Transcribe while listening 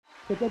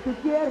Sé que tú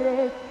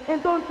quieres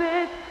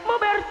entonces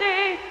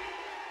moverte.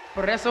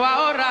 Por eso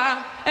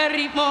ahora el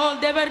ritmo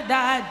de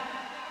verdad.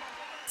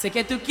 Sé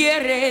que tú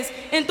quieres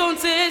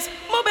entonces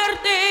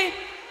moverte.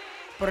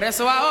 Por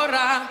eso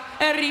ahora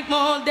el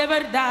ritmo de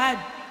verdad.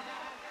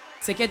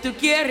 Sé que tú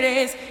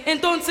quieres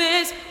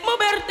entonces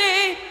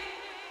moverte.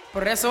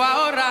 Por eso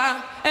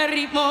ahora el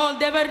ritmo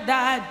de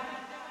verdad.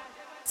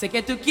 Sé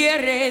que tú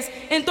quieres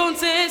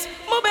entonces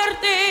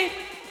moverte.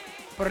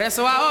 Por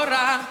eso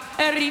ahora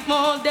el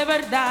ritmo de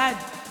verdad.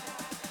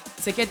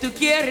 Sé que tú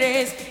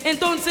quieres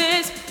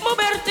entonces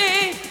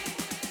moverte.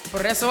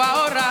 Por eso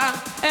ahora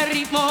el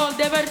ritmo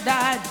de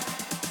verdad.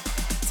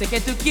 Sé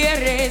que tú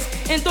quieres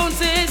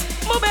entonces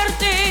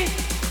moverte.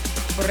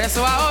 Por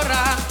eso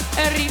ahora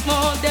el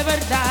ritmo de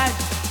verdad.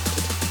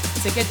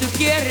 Sé que tú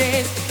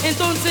quieres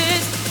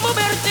entonces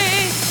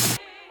moverte.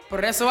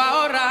 Por eso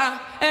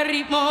ahora el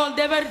ritmo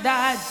de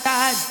verdad.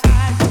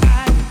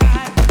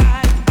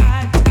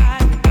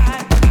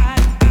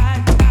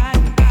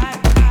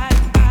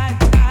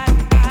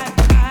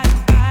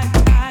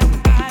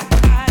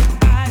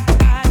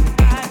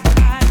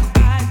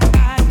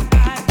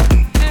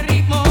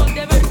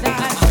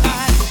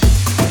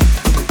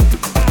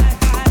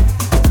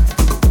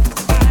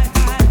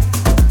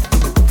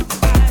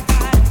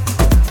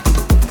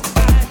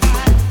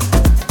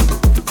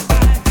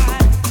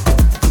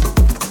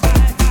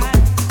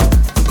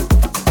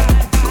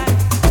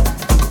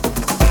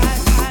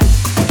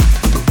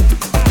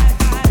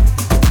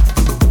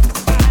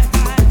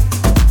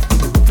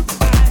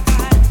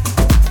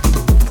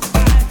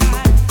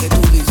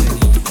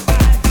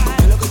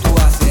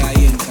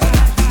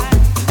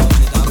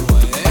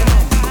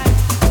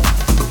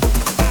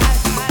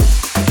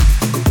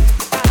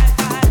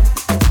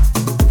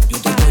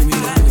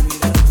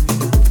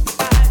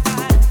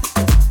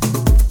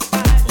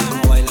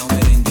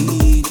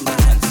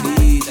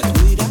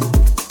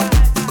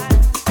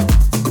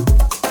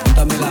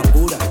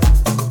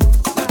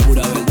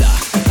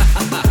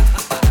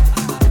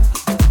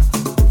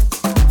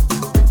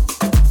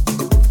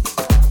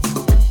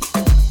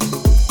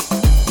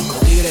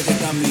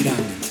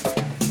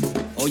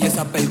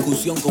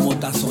 Como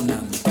está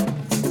sonando.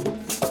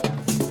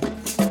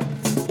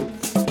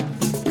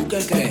 ¿Tú qué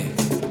crees?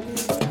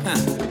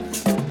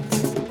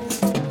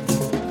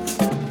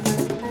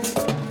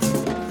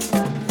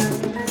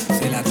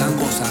 Se la están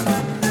gozando.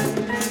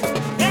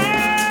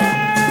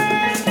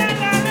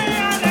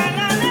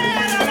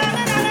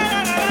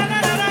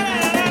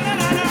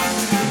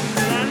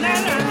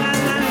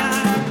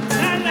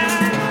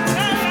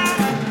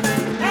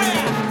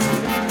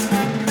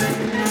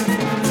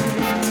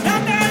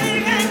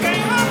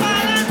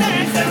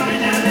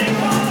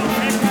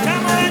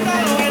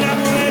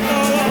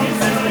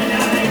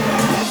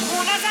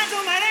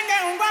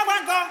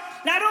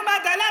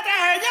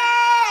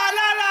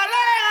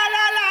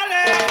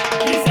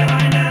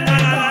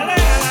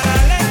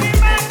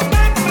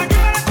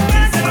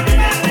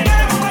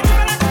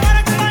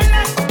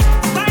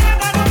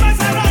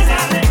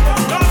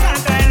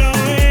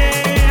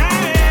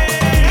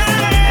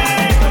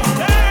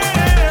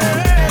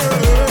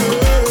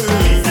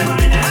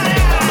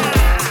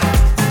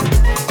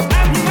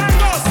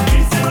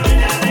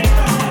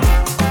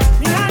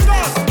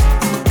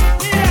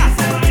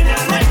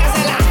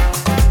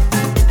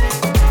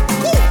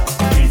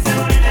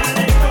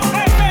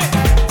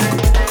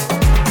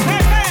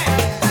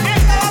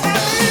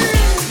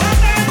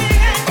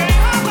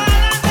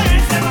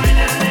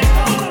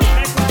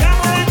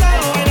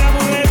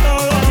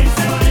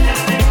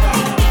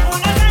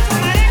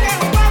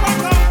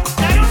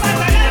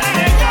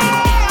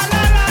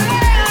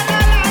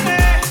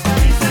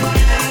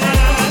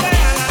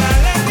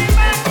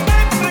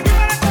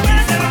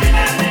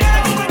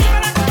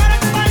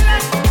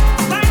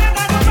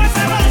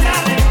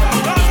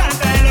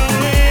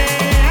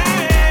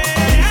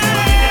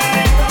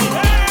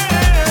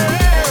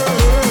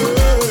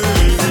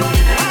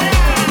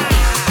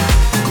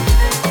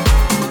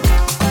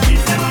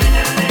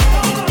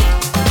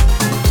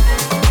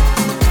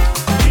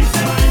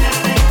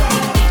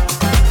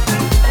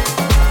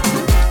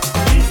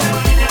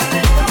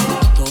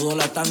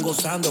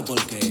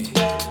 Porque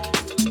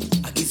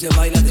aquí se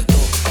baila de todo.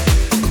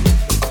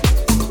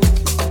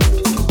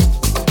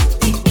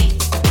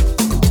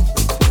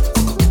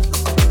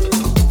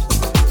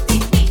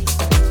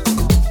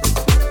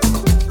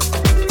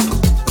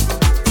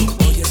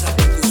 Oye esa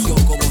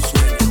percusión como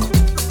suena.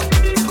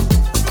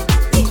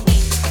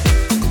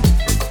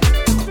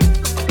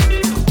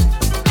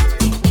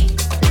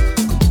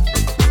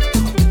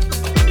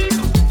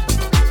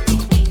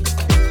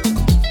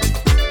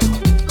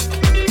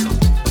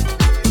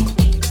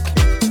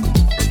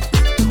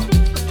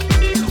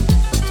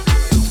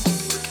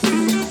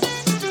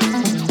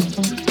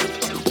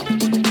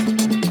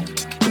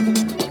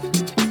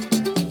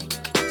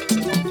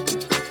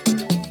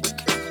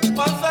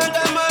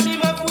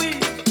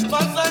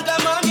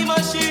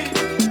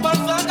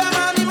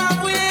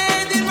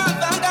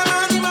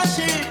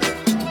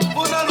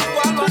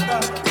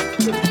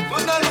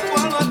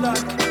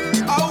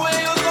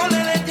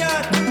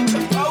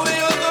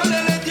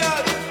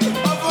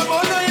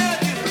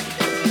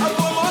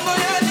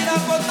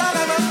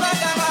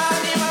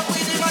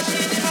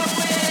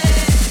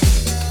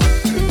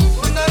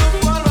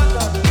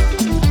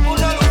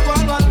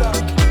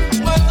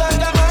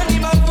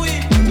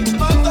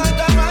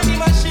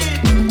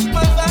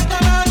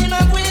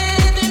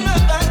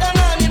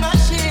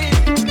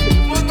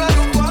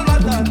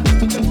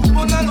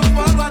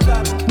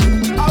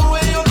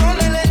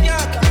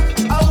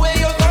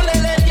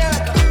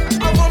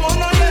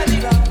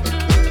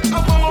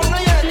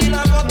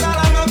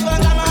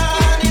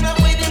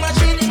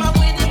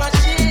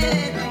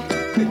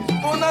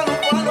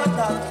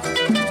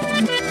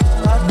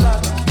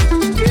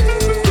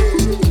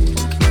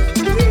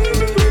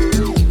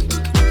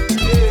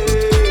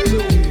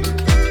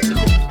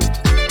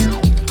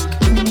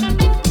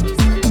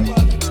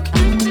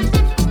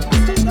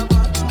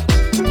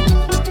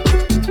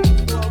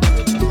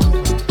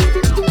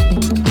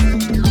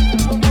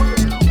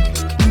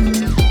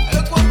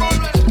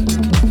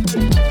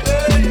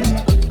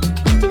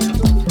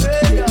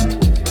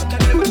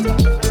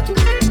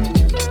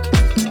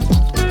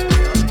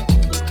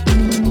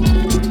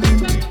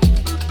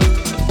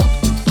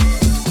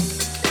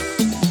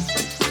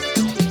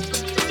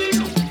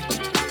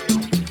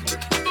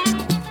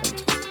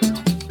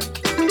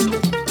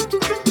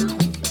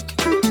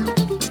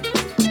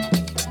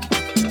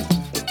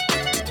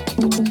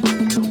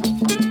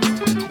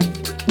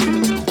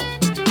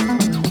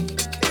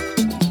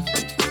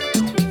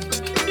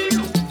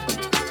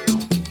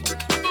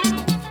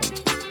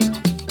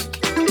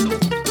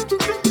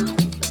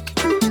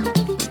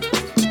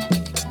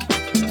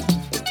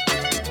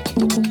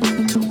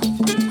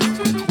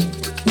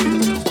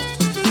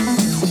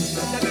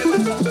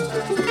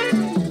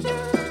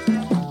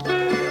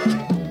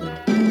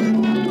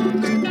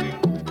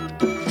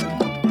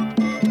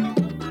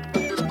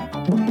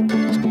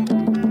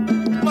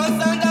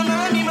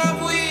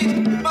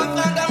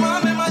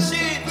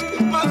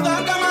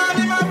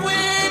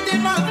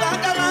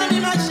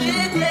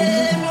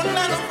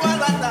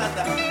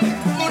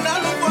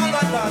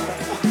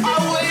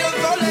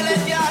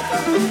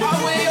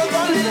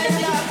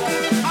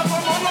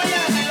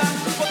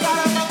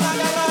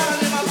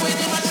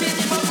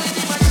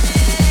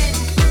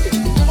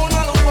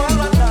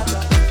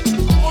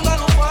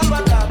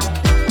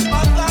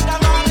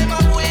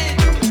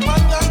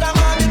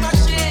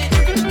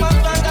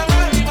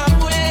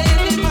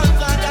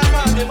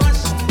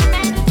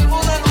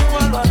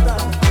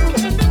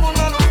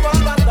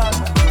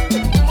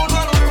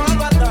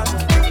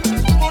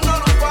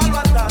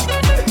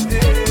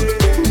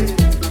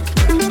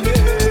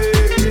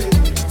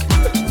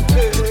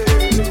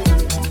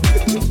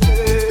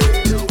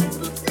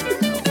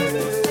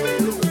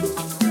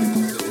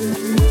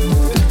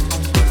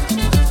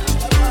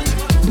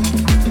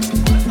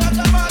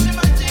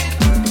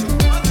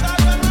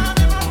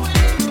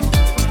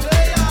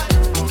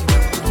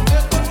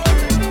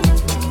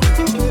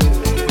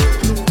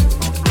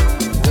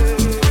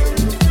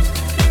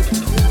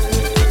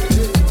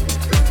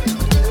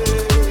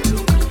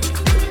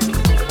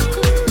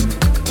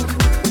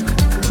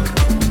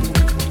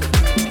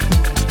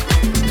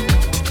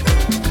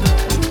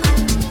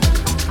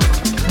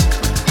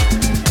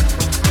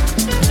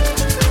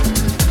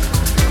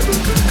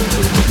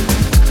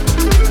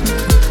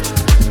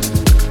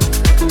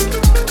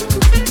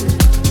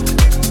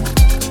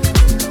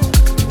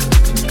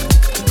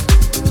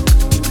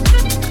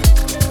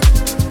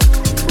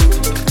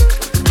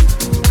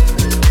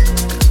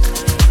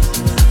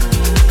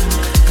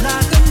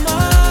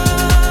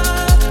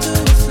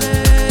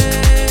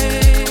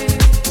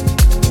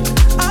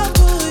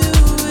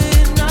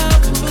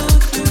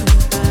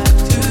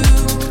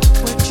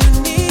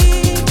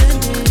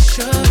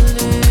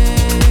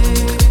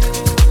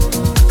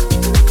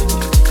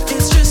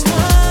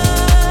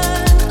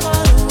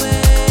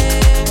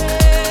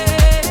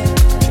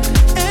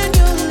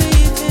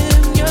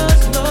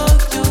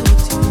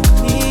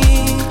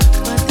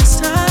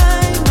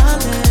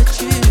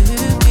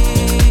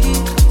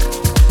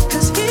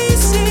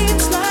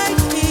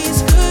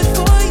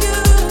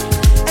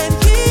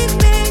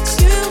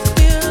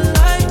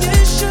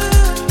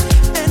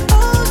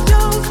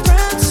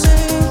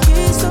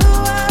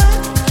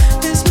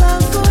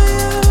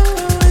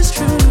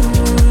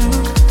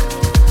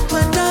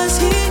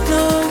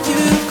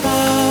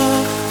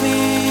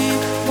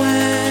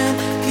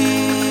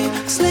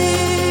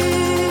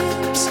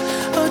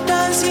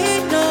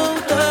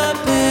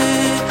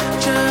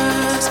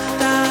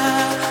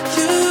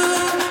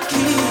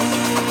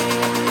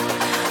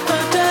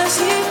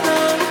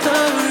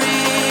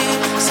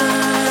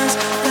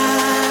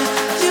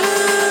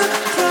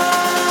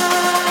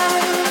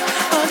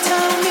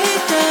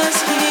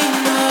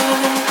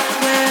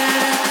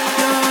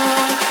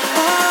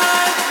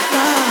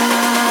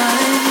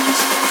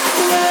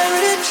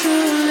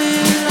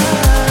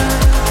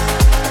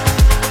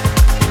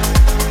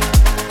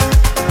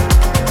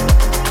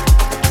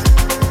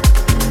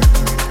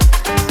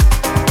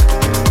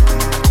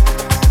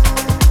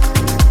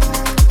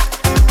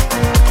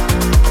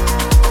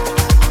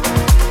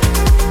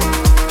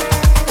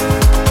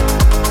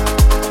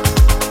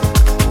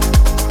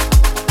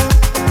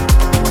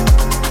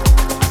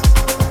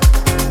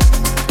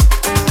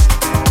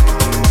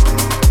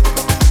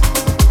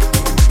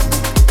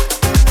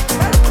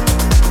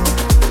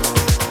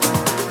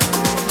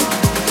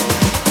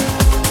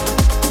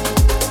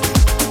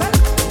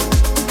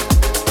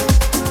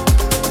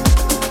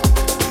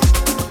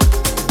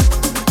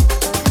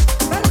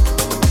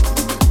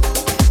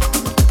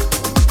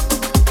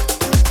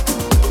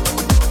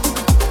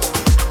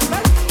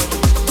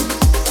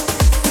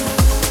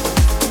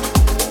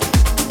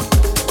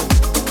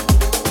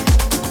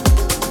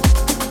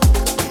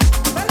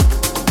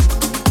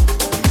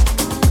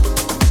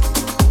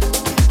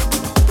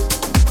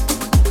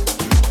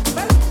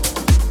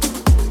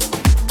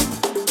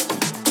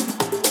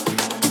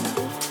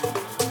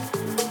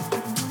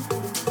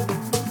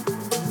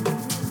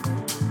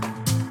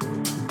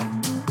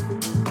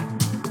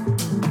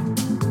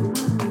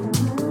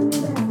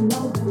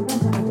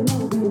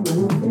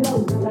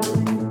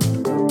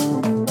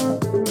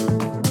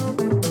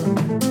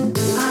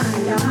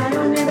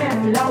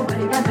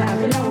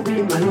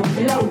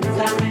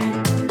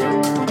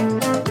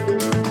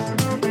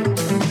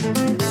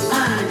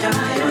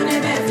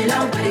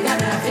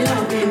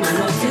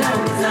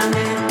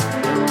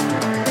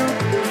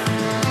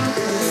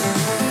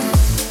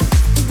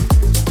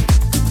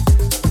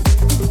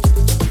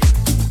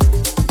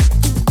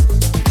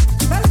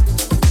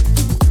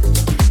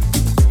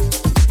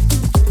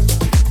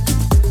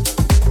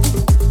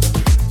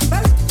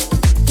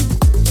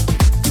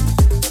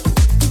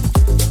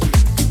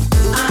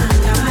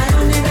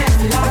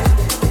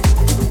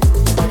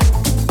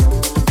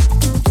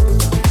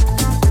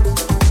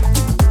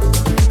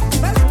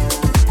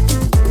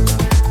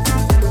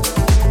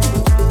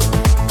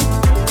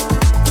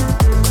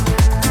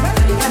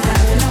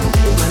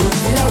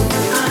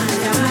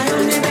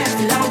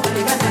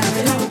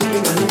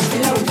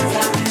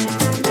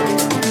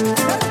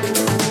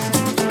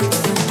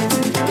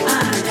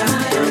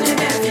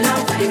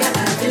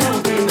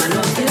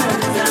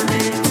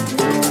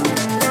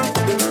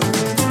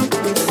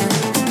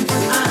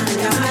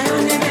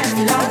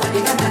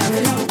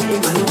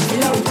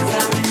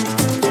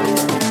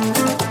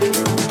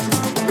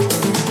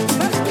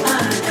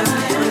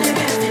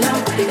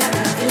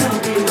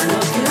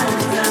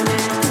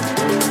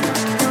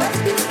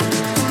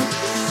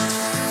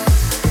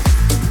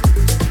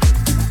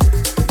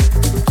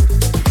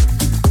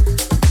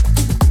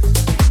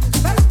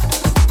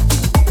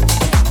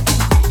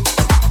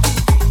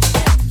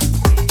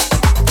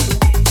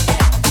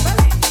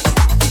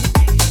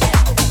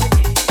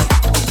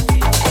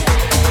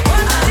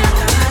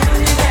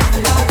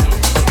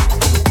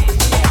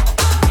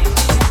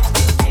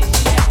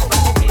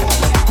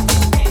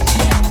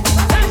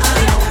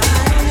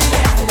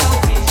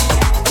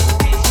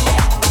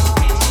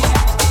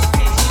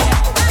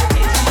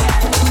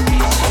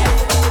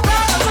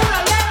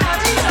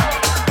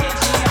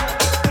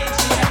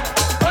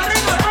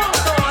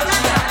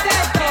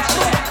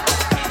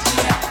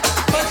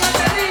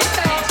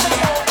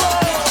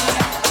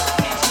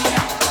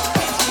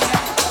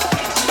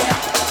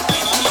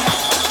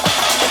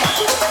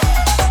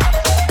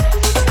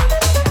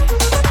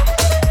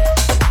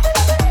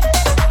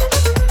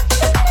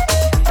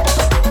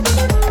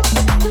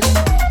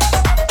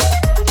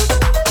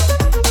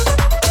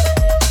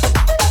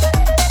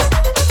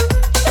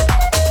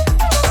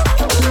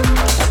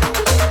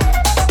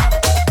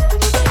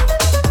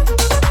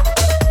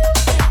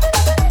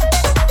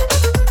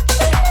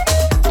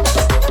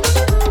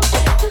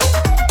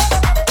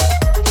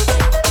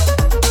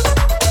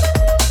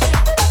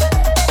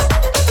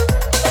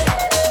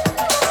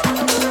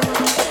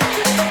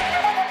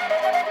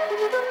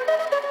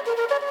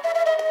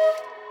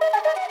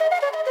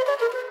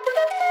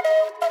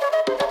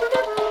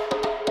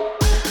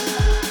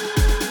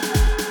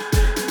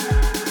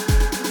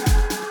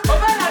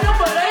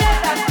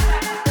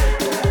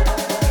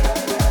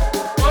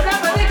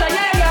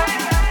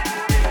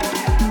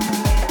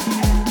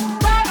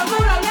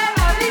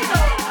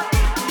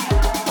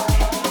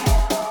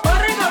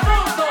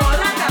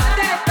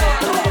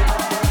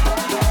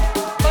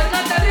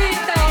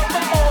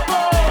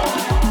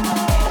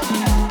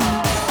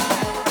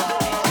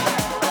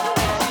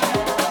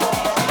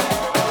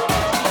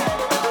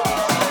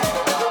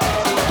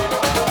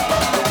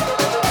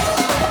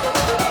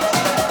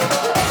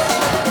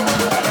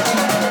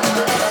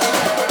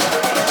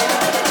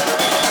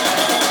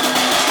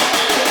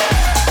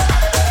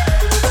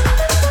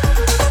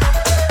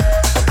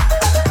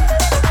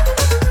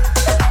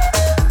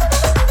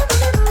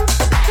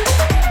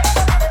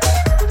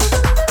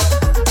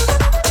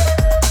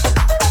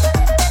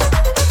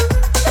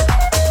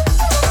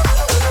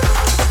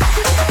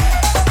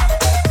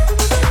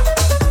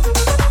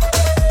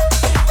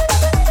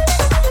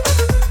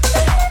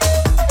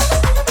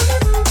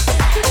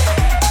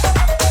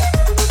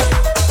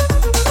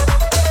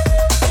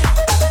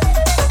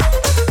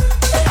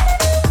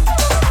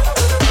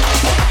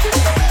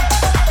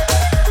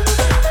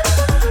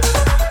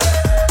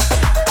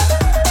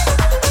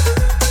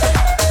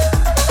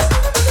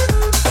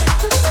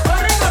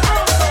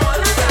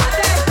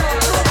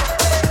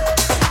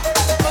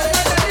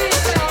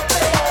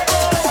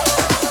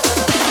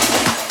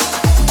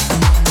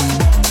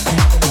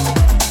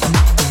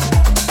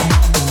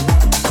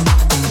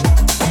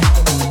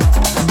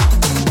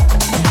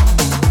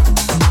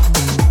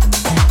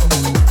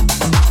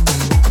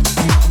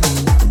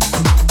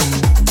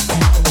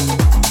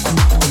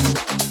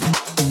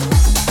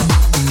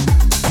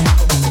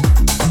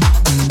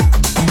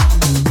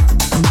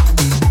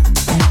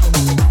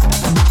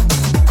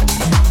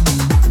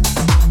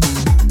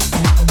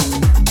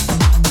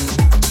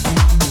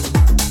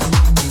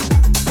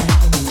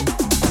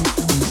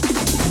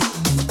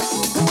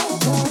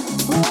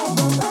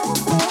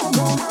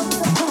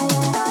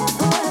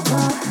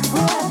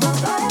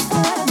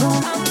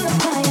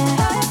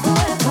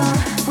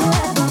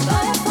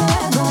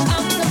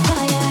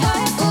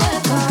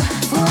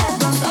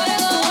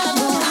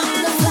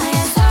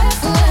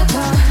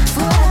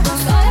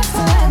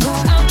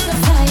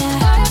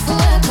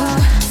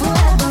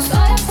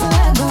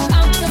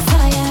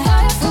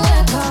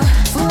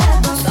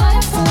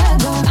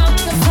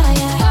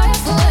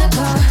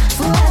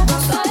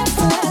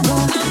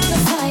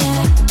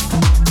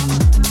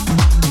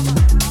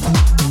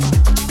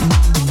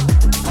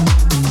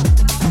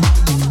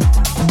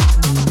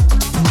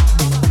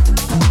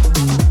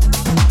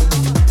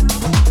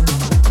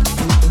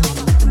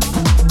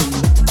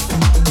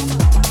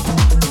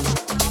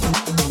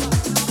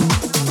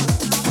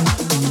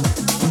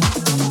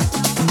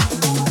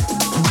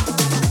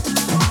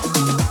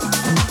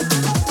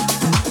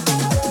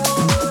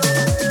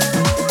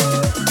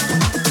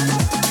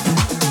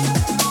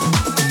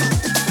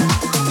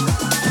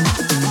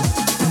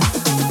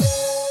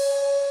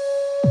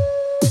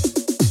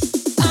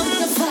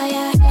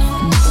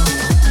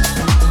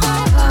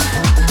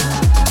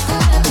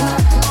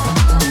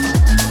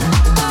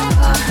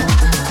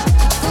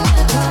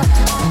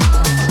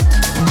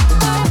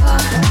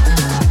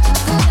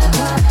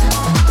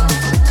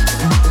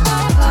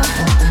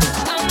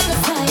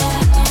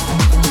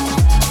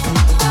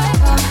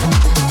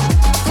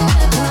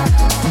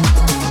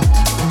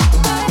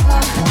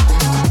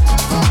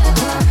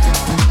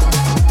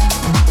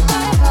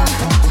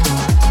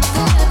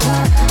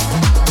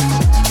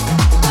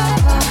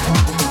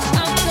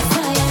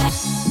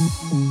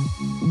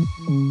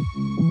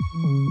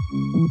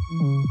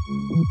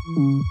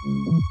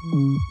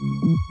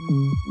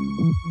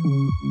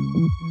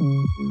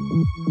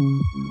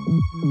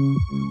 Liar.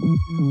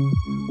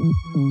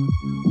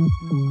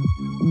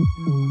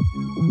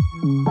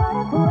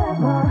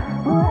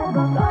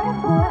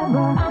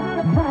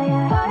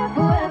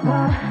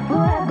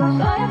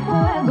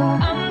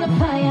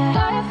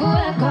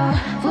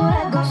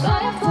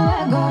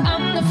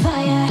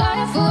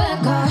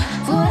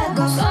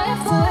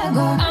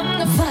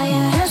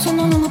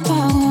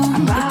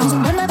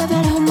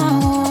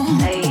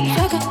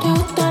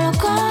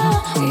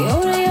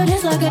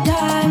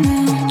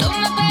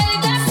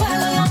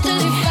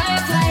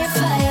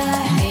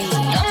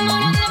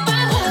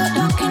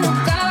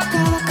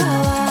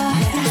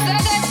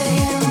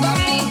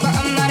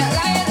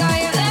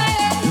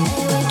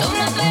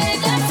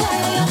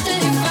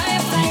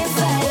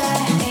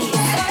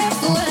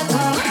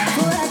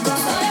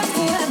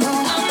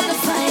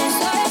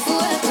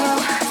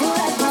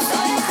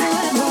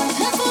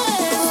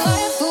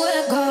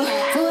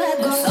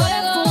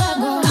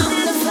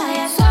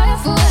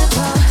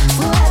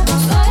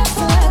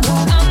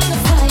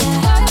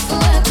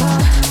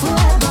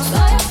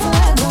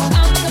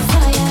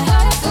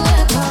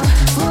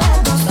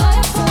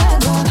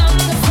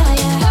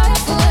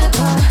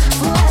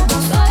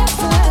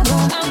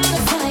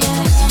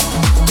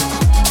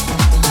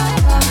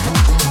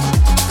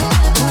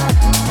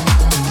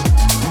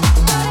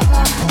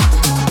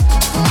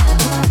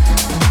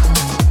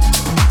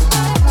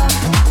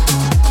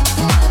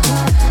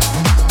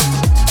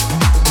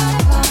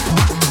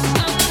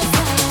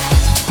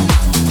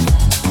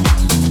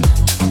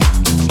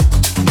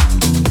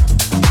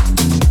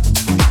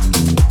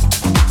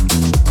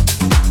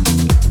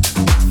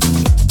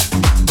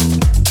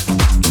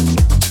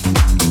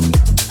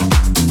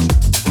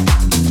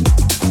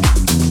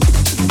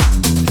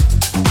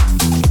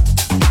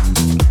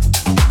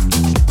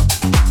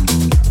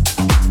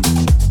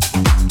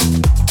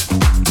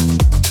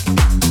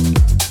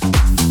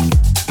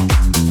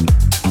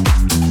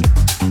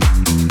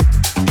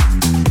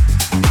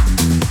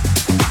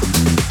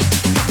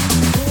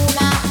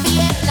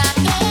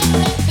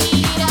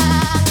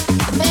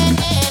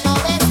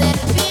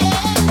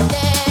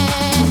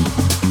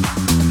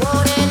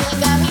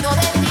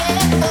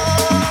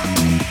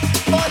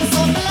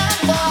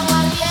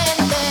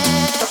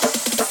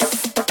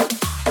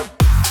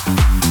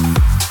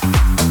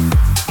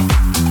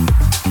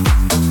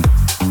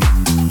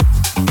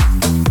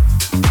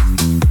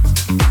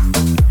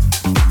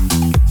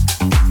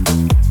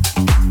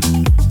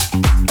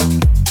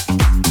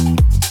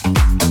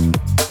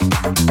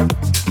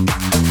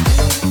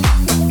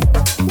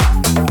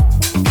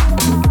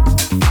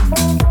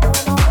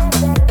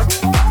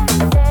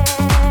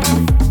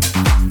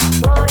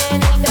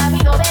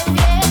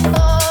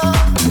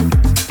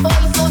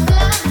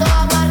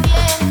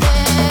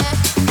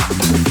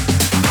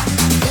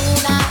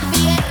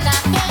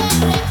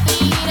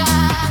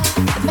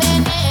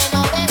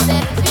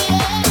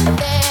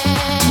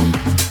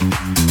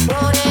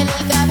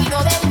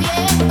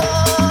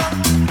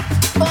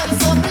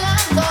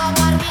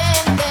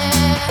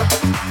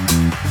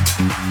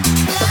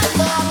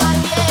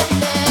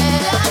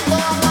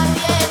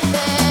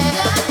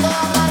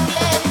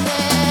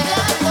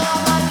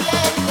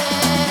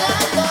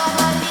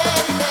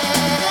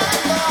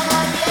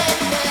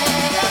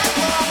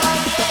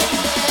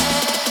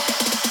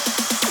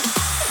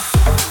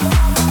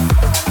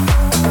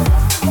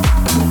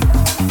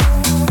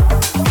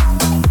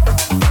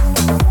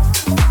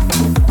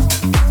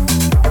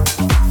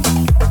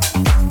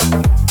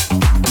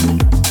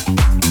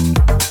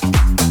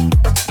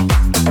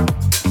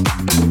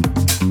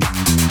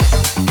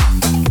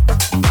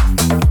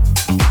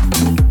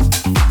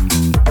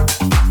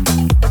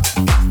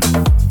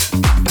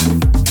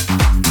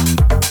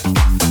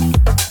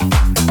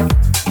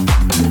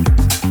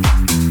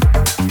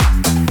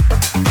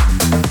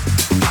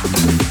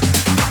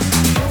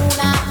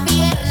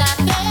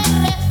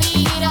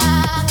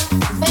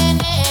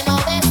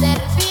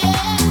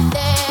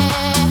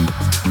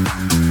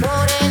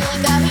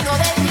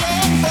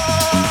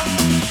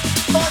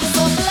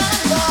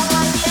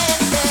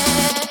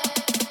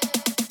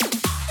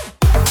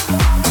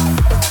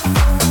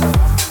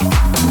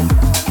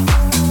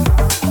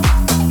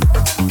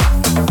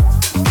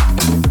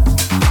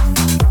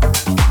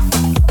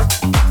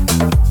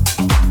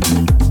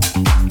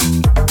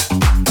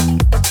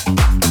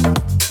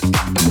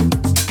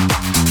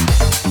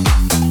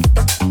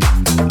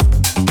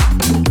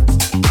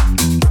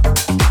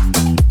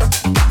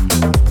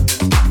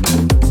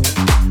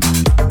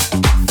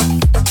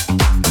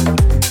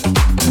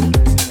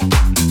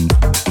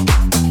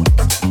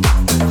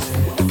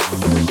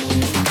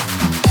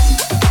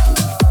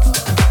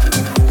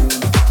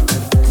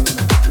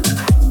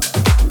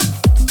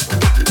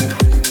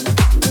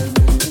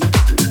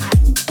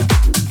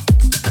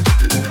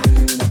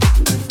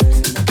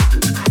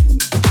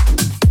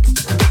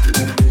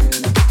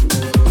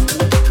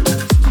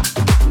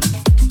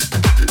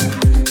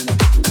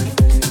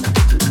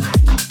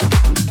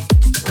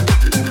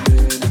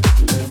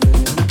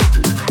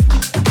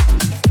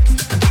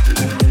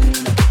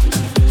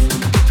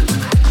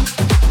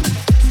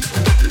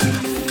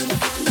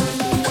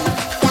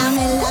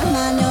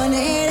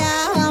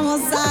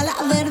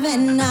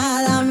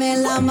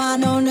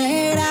 mano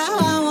negra,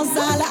 vamos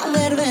a la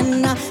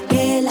verbena,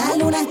 que la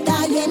luna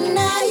está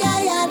llena y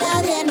allá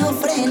nadie nos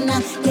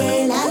frena,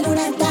 que la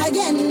luna está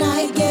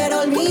llena y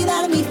quiero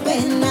olvidar mis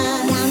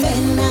penas. La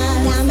vena,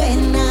 la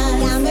vena,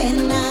 la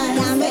vena,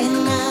 la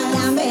vena,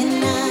 la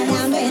vena,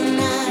 la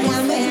vena, la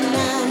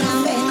vena, la vena,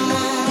 la vena, la vena,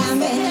 la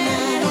vena,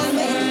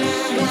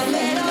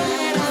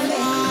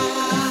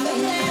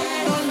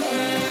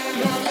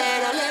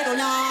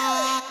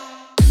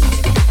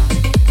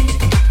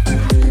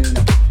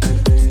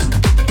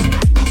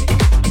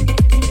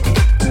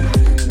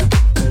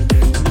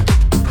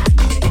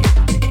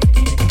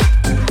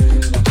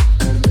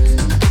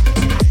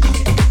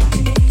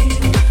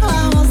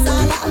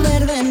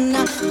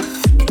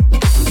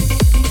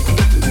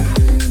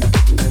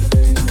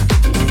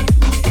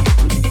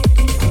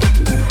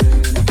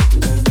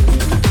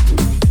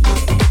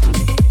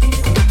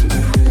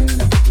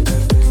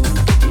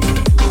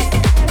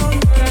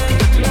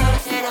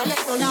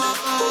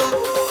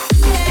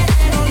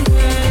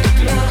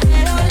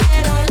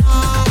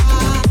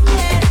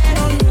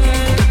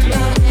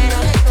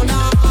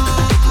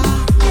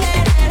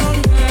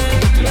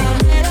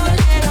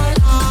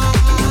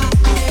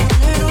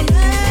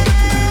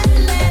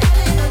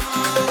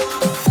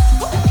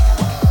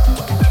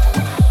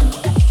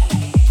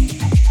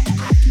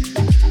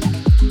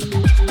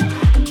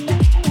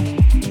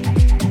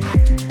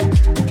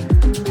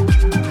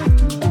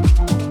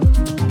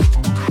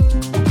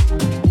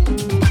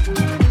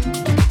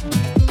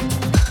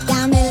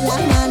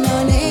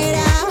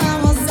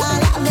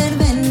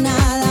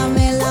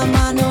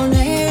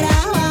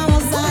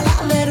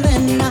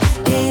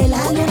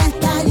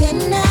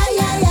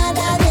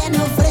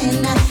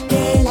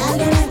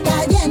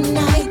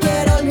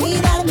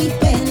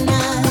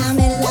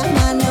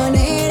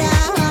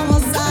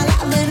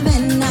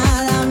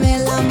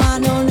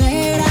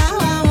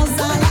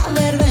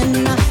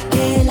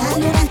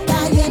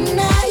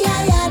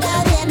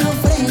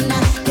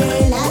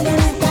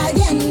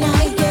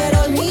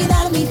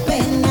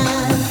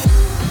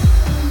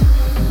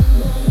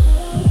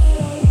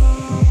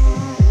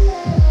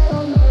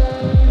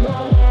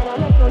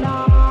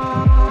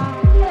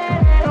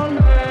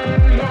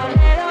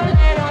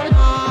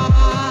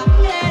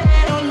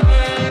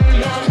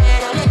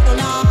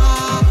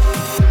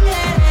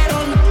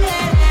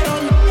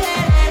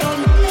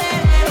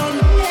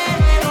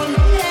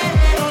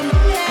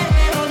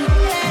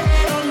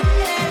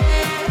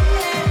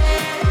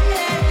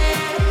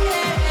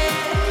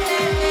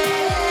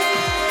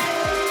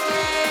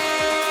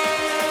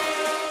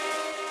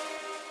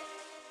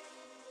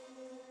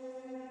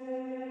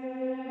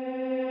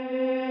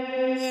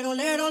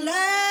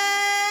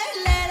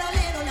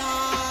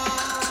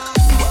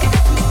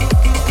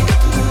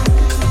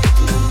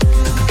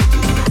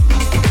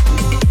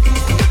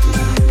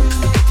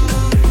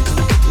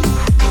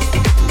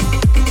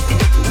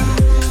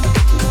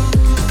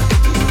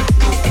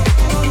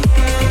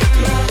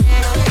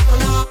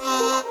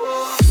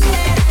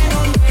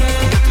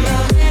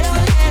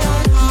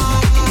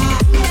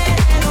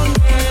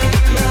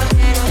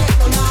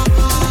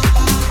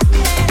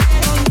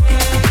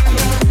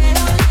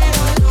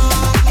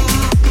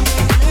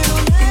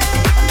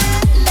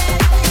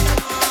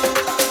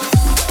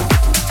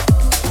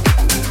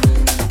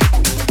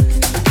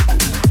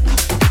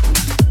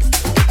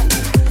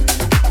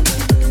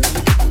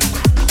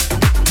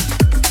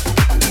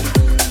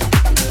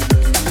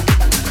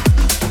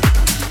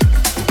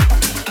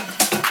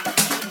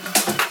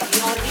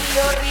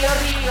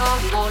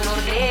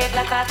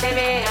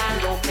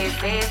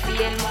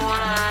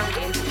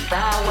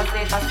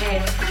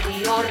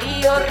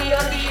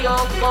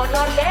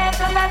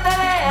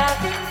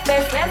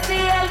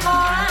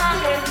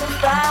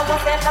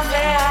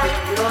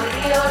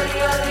 Río,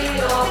 río,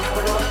 río,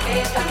 color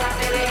de plata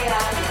de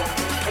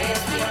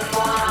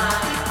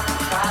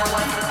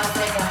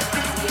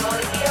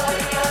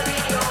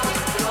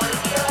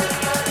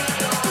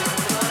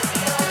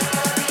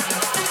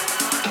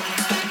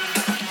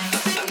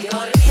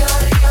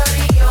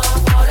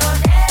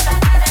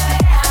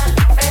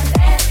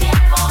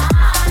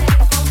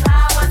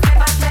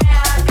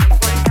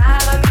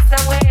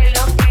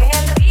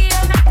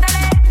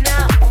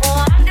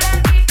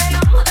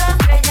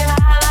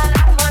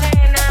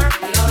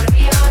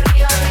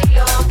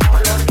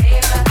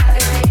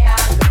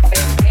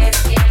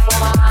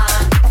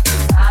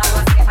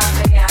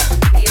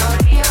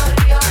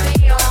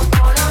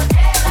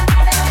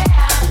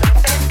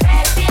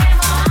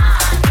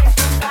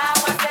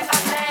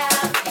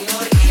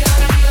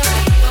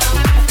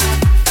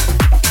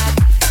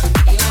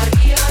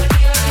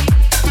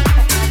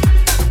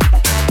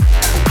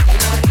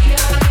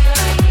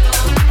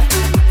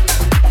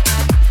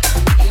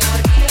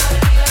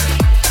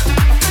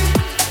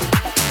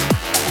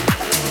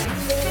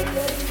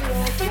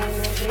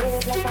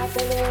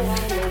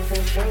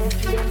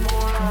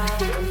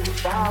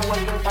agua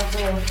que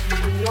paseo.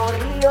 Río,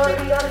 río,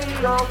 río,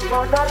 río,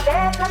 color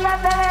de plata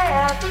te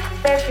veas,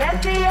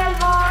 peces y el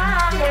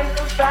moán en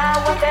tus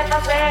aguas te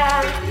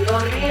pasean. Río,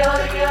 río,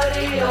 río,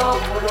 río,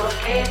 color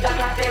de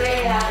plata te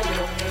veas,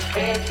 los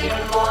peces y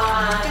el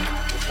moán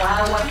tus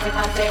aguas te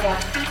pasean.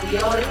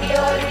 Río,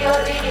 río, río,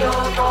 río,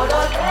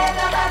 color de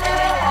plata te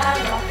veas,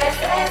 los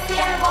peces y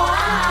el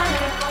moán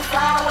en tus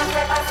aguas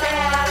te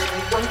pasean.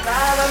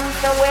 Encontraban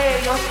mis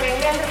abuelos en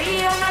el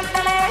río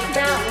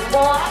Magdalena, un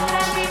moán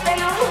grande y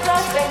peludo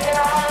se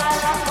llevaba a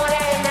las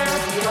morenas.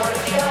 Río,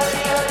 río,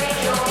 río,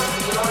 río,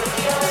 río,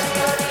 río,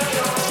 río, río,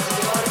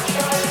 río,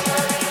 río, río,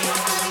 río.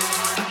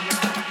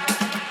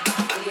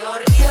 Río,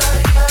 río,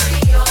 río,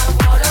 río,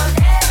 color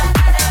de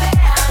plata te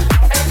vean,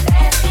 los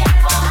peces y el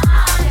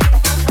moán en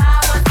tus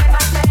aguas se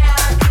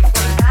pasean.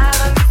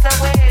 Encontraban mis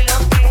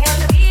abuelos en el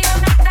río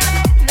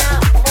Magdalena,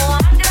 un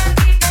moán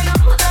grande y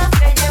peludo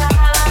se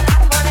llevaba a las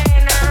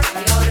morenas.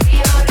 Río,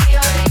 río,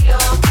 río, río,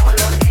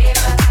 color de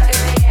plata te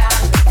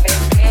vean, los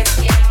peces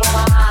y el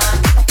moán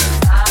en tus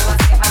aguas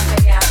se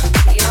pasean.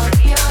 Río,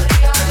 río,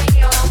 río,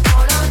 río,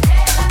 color de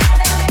plata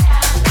te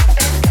vean, los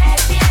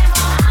peces y el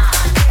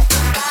moán en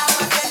tus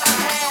aguas se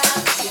pasean.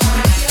 Río,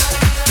 río,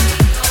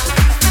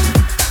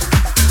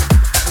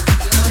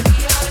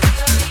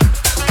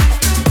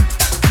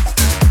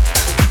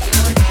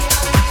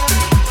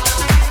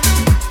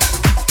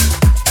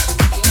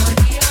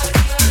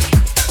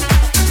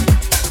 río,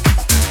 río.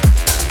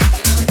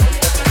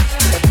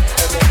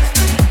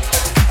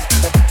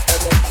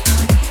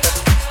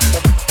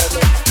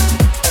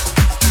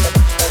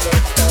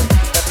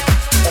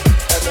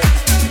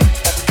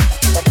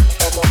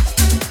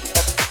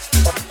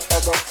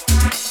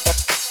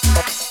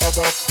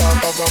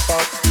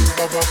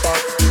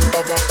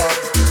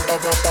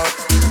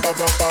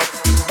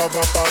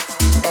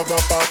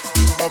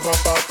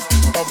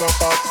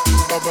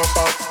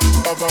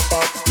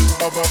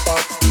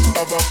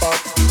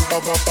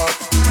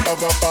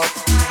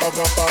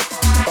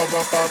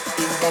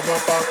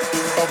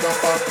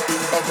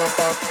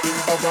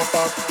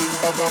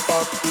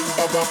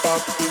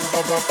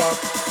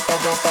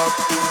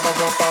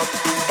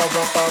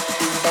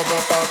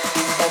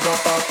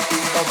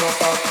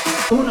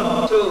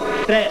 Uno, two,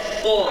 tres,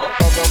 four.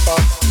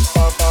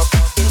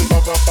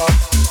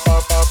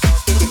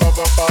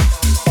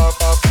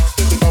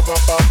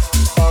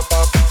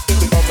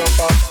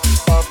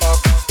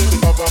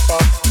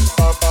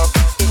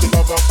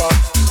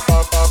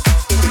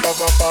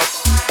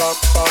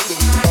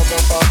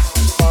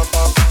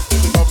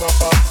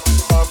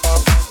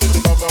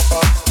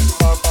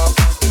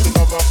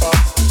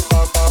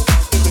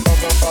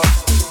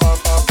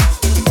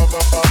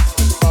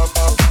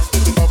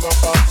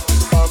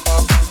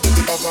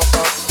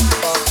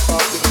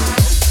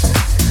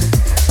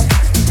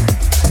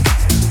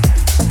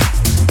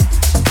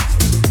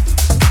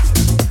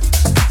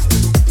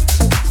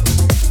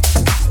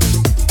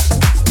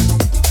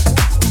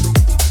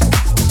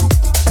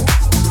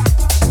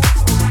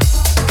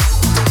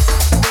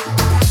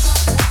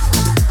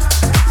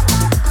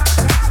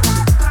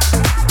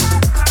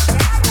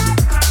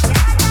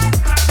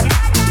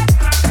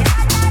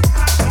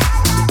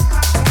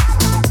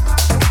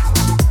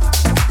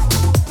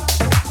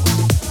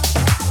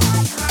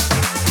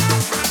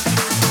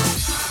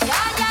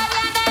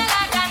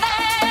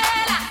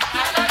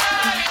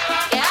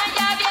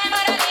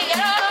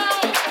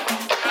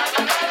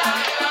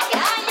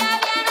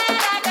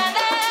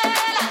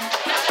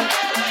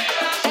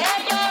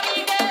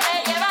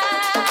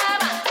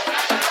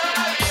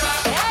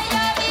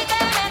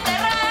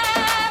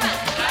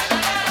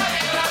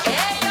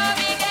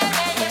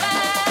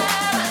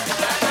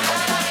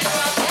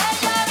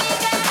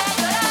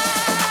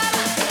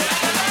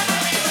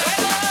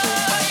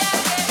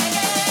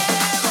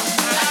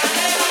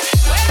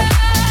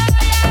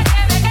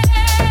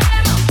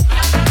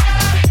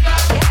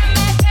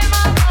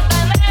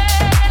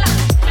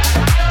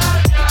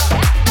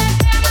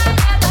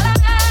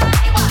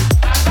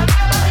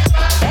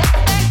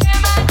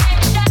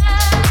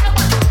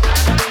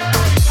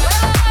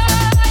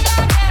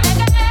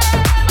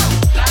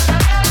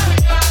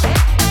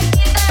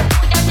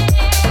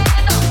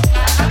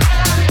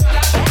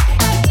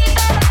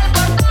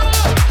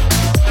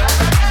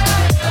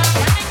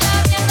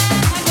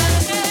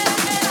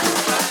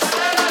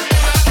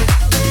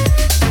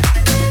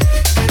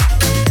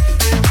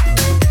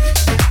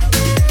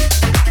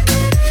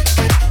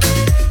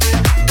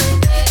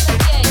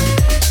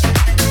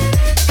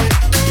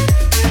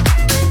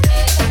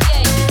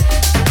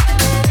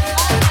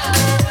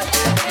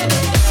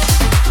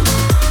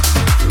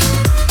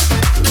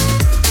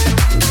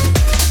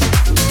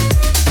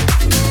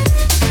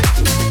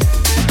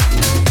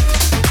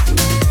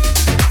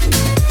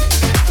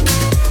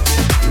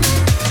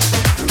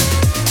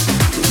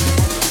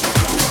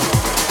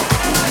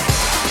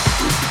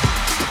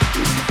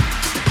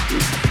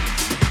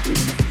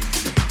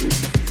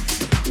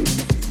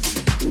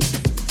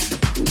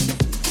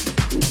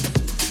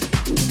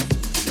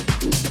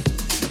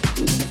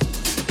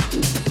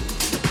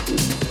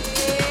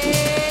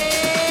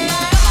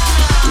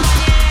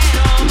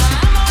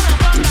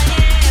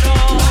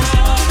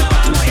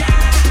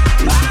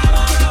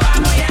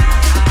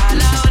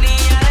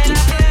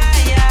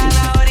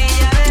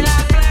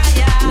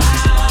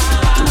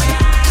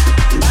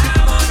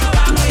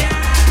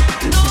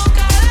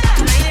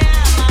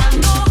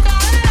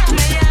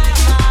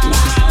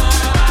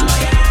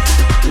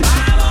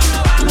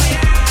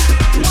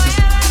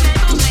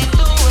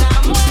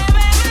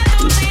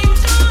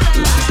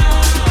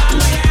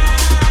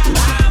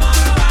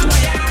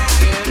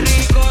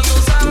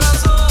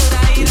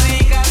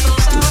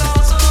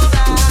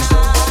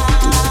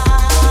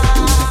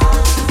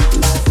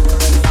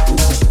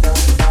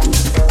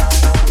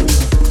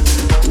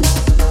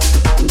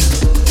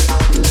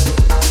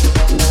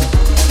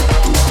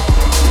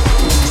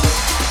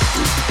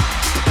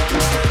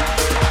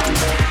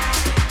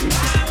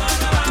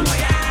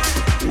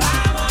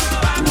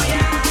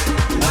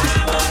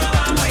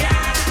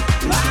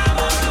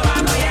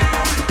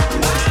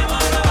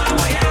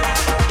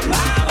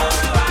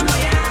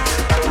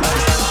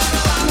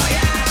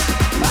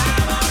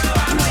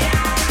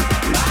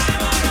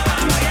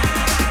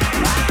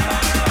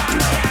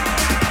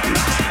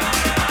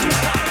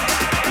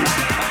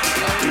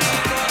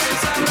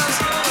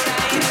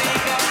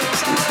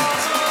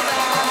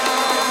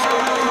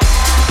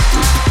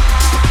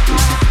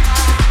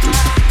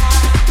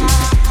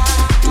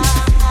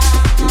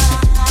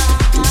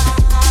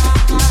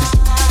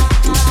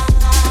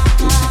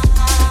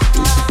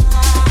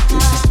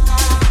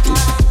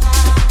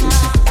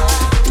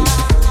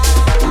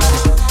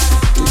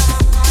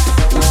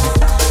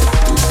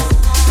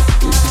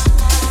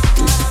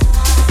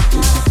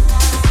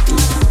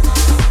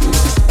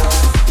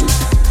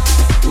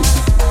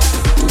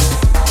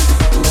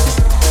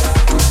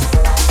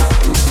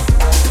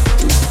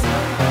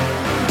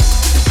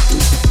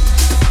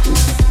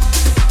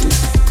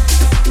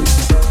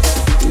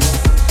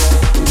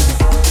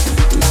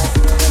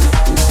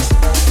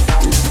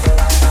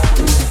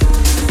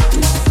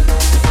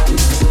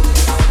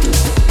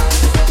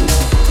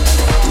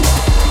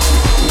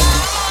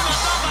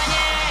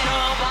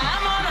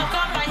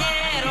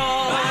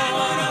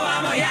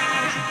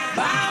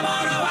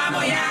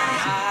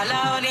 A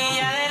la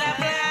orilla de la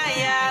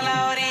playa, a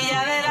la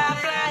orilla de la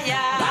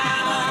playa.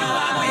 Vámonos,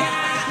 vamos ya,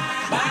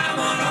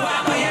 vámonos,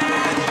 vamos ya.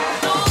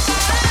 Tu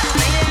cadera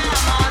me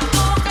llama,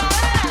 tu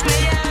cadera me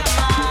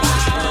llama.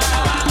 Vámonos,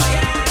 vamos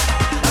ya,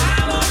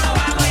 vámonos,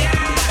 vamos ya.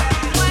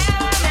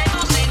 Muéveme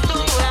tu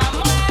cintura,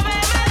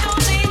 muéveme tu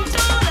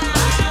cintura.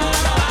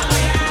 Vámonos, vamos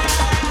ya,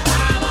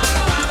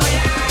 vámonos, vamos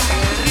ya.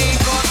 Qué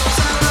rico tu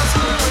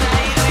sabrosura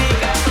y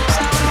rica tu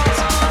sabrosura.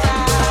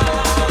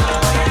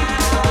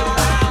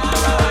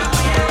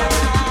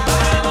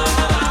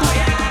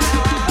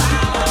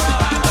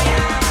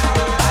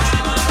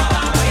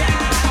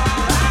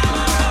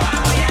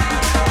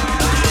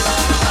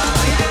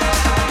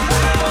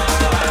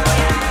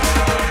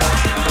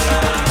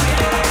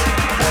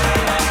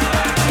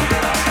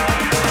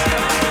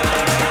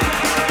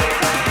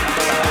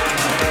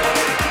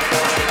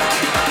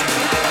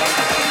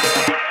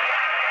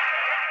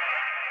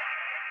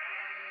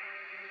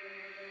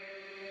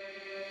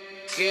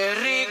 Qué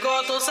rico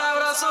tu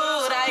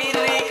sabrosura y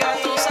rica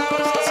tu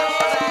sabrosura.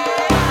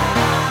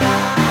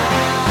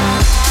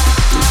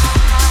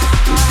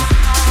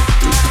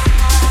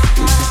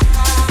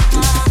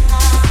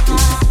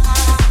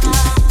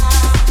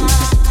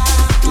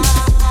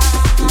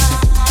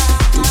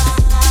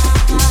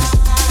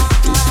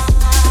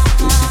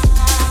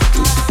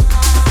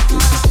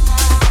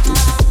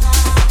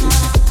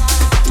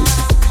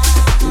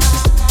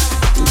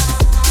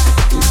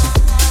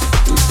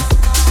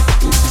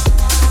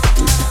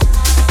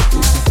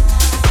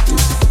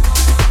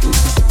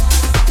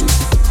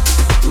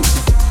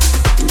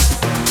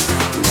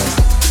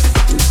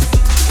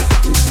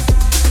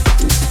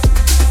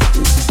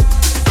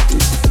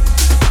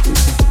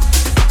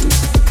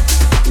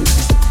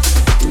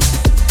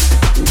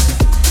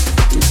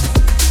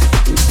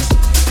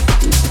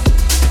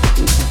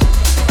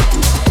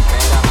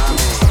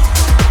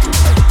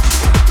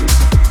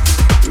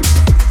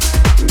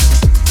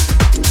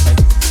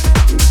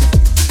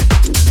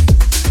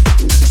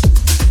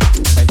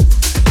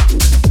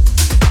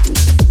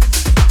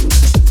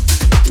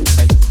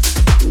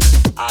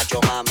 Hacho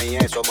mami,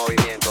 esos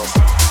movimientos.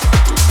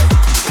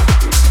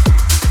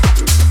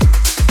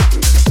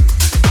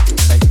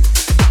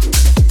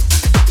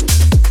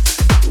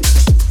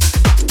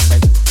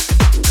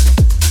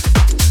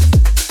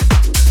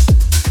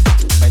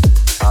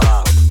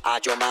 Abajo,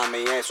 hacho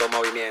mami, esos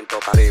movimientos.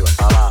 Pa' arriba,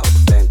 pa' abajo,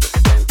 lento,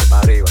 lento, pa'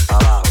 arriba, pa'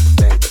 abajo,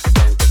 lento,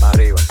 lento, pa'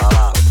 arriba, pa'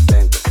 abajo,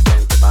 lento,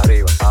 lento, pa'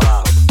 arriba, pa'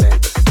 abajo,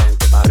 lento,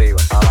 lento, pa'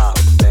 arriba, pa' abajo,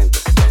 lento,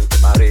 lento,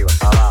 pa' arriba,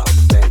 pa' abajo,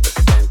 lento,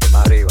 lento,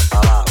 pa' arriba, pa'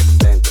 abajo,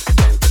 lento,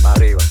 lento, pa'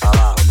 arriba, pa'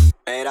 abajo.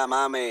 Mira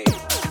mami.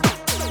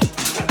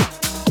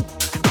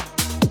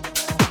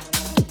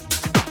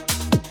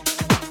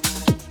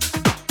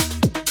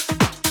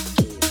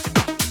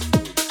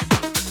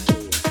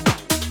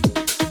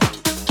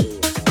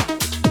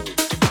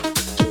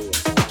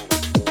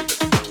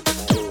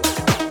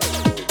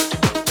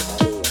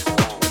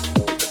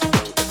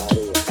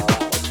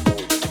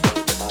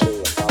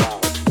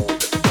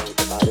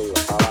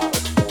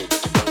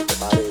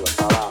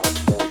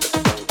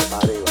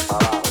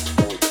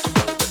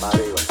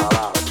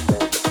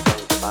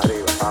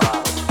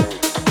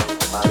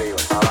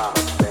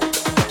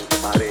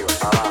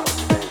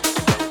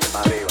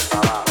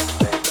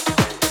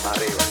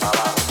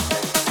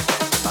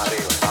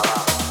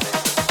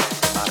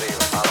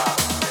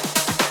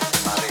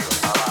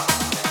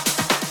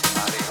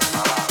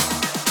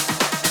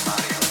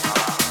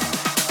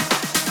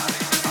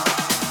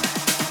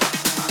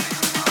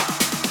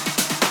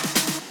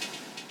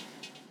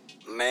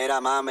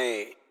 Mira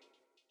mami,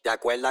 ¿te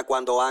acuerdas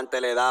cuando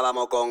antes le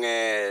dábamos con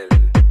el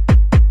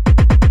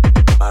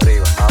pa'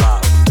 arriba, pa'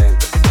 abajo,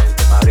 lento,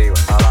 lento, pa' arriba,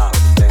 pa' abajo,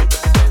 lento,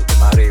 lento,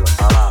 pa' arriba,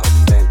 pa' abajo,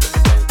 lento,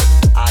 lento.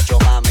 Hacho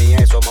mami,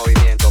 esos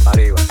movimientos. Pa'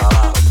 arriba, pa'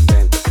 abajo,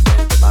 lento,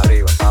 lento, pa'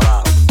 arriba, pa'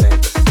 abajo,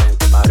 lento,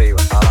 lento, pa'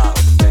 arriba, pa' abajo,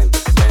 lento,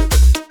 lento.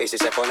 Y si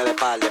se pone de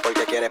espalda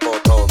porque quiere,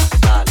 pues toma,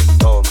 dale,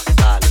 toma,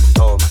 dale,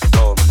 toma,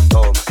 toma,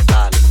 toma,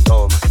 dale,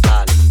 toma,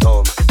 dale,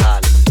 toma,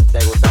 dale.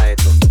 ¿Te gusta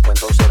esto?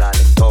 Pues entonces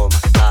dale, toma,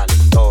 dale,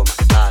 toma,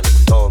 dale,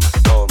 toma,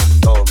 toma,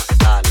 toma,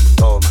 dale,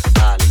 toma,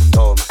 dale,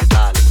 toma,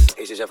 dale.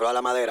 Y si se froa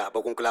la madera,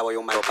 busca un clavo y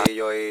un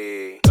martillo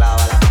y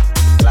clávala,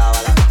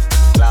 clávala,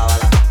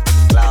 clávala,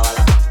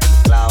 clávala,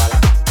 clávala,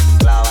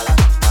 clávala.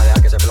 Va a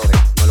dejar que se floje,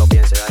 no lo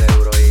pienses, dale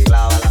duro y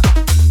clávala,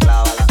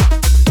 clávala,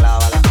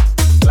 clávala,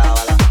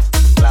 clávala,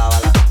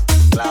 clávala,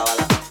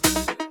 clávala.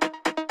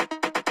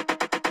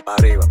 Pa'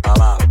 arriba, pa'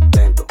 abajo,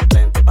 lento,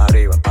 lento, pa'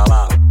 arriba, pa'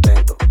 abajo,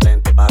 lento,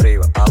 lento, pa'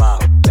 arriba, pa'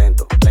 abajo,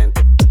 lento,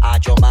 lento.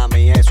 Hacho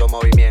mami, esos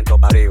movimientos.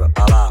 Pa' arriba,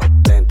 pa' abajo,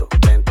 lento,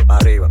 lento, pa'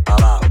 arriba, pa'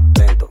 abajo,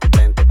 lento,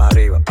 lento, pa'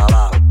 arriba, pa'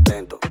 abajo,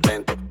 lento,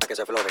 lento. Pa' que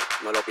se floje,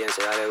 no lo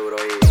pienses, dale duro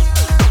y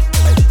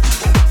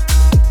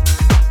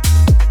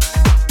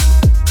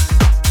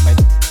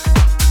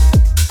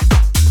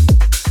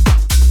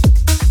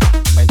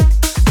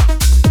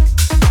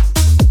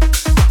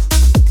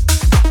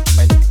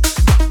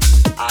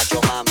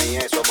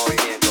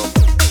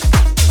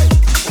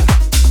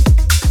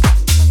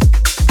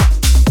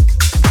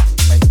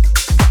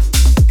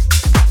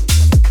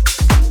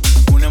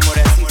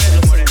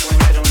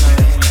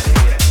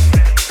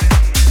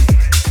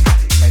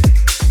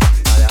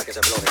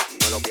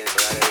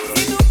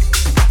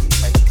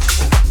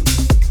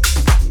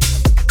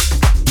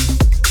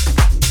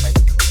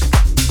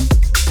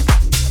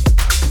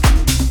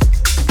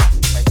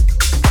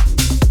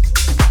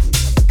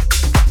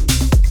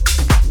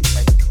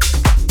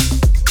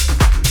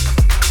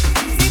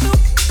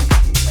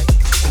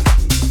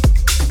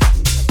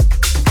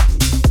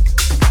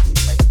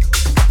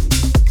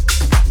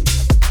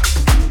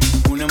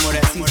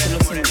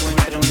se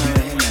encuentra una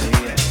vez en la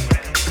vida.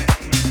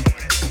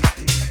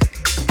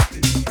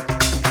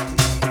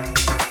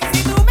 Si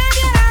tú me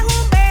dieras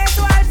un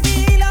beso al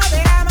filo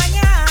de la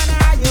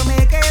mañana, yo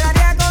me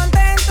quedaría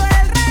contento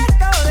el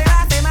resto de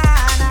la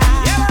semana.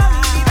 Llevo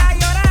mi vida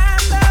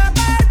llorando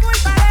por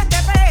culpa de este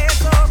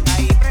peso.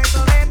 Caí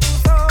preso de tus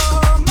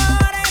ojos,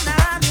 morena,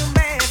 dame un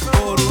beso.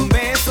 Por un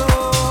beso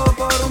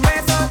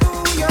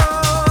tuyo,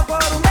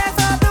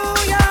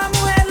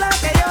 mujer, lo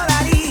que yo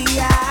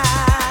daría.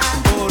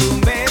 Por un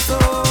beso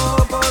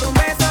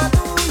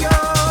tuyo,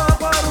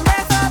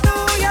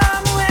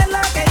 mujer,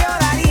 lo que yo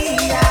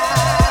daría.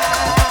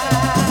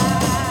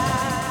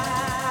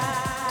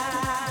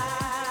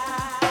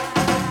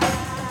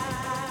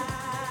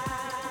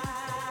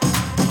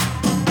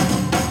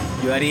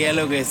 Yo haría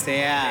lo que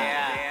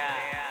sea.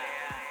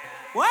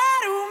 Por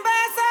un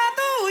beso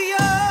tuyo.